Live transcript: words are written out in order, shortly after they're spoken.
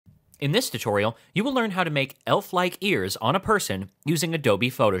In this tutorial, you will learn how to make elf-like ears on a person using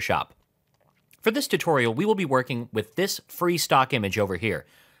Adobe Photoshop. For this tutorial, we will be working with this free stock image over here.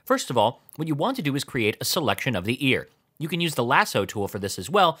 First of all, what you want to do is create a selection of the ear. You can use the lasso tool for this as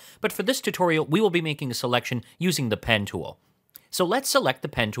well, but for this tutorial, we will be making a selection using the pen tool. So let's select the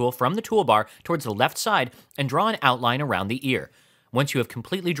pen tool from the toolbar towards the left side and draw an outline around the ear. Once you have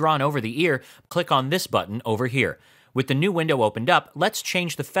completely drawn over the ear, click on this button over here. With the new window opened up, let's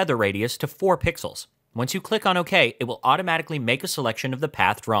change the feather radius to 4 pixels. Once you click on OK, it will automatically make a selection of the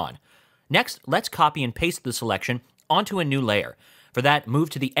path drawn. Next, let's copy and paste the selection onto a new layer. For that, move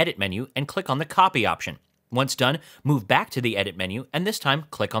to the Edit menu and click on the Copy option. Once done, move back to the Edit menu and this time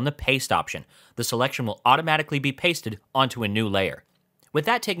click on the Paste option. The selection will automatically be pasted onto a new layer. With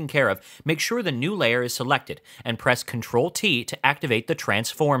that taken care of, make sure the new layer is selected and press Ctrl-T to activate the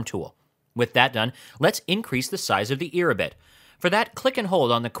Transform tool. With that done, let's increase the size of the ear a bit. For that, click and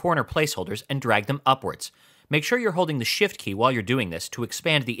hold on the corner placeholders and drag them upwards. Make sure you're holding the Shift key while you're doing this to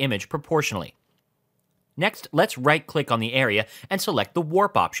expand the image proportionally. Next, let's right-click on the area and select the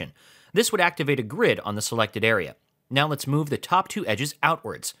Warp option. This would activate a grid on the selected area. Now let's move the top 2 edges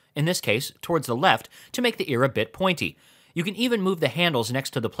outwards, in this case, towards the left, to make the ear a bit pointy. You can even move the handles next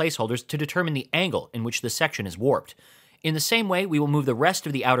to the placeholders to determine the angle in which the section is warped. In the same way, we will move the rest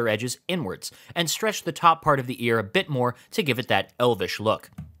of the outer edges inwards and stretch the top part of the ear a bit more to give it that elvish look.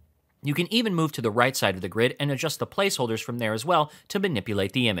 You can even move to the right side of the grid and adjust the placeholders from there as well to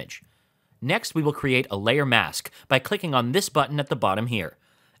manipulate the image. Next, we will create a layer mask by clicking on this button at the bottom here.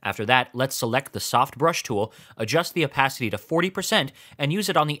 After that, let's select the Soft Brush tool, adjust the opacity to 40%, and use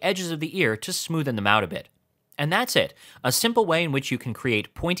it on the edges of the ear to smoothen them out a bit. And that's it, a simple way in which you can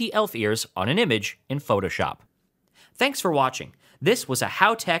create pointy elf ears on an image in Photoshop. Thanks for watching. This was a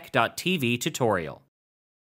HowTech.tv tutorial.